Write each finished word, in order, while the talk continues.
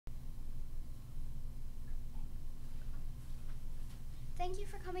Thank you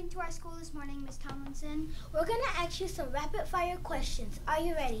for coming to our school this morning, Miss Tomlinson. We're going to ask you some rapid-fire questions. Are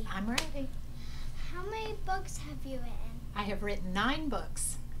you ready? I'm ready. How many books have you written? I have written 9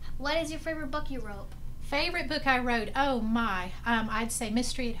 books. What is your favorite book you wrote? Favorite book I wrote? Oh my, I'd say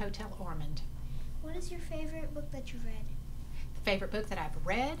Mystery at Hotel Ormond. What is your favorite book that you read? Favorite book that I've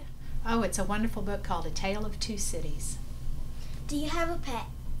read? Oh, it's a wonderful book called A Tale of Two Cities. Do you have a pet?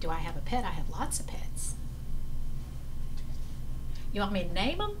 Do I have a pet? I have lots of pets. You want me to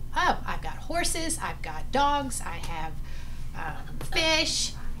name them? Oh, I've got horses, I've got dogs, I have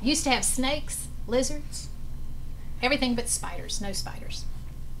fish, used to have snakes, lizards, everything but spiders, no spiders.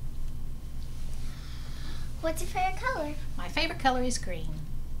 What's your favorite color? My favorite color is green.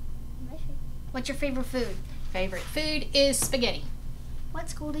 What's your favorite food? Favorite food is spaghetti. What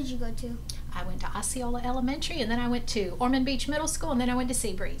school did you go to? I went to Osceola Elementary, and then I went to Ormond Beach Middle School, and then I went to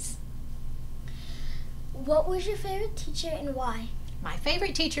Seabreeze. What was your favorite teacher and why? My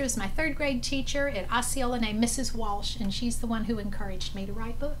favorite teacher is my 3rd grade teacher at Osceola named Mrs. Walsh, and she's the one who encouraged me to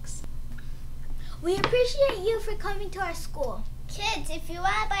write books. We appreciate you for coming to our school. Kids, if you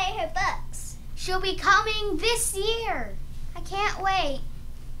want to buy her books, she'll be coming this year. I can't wait.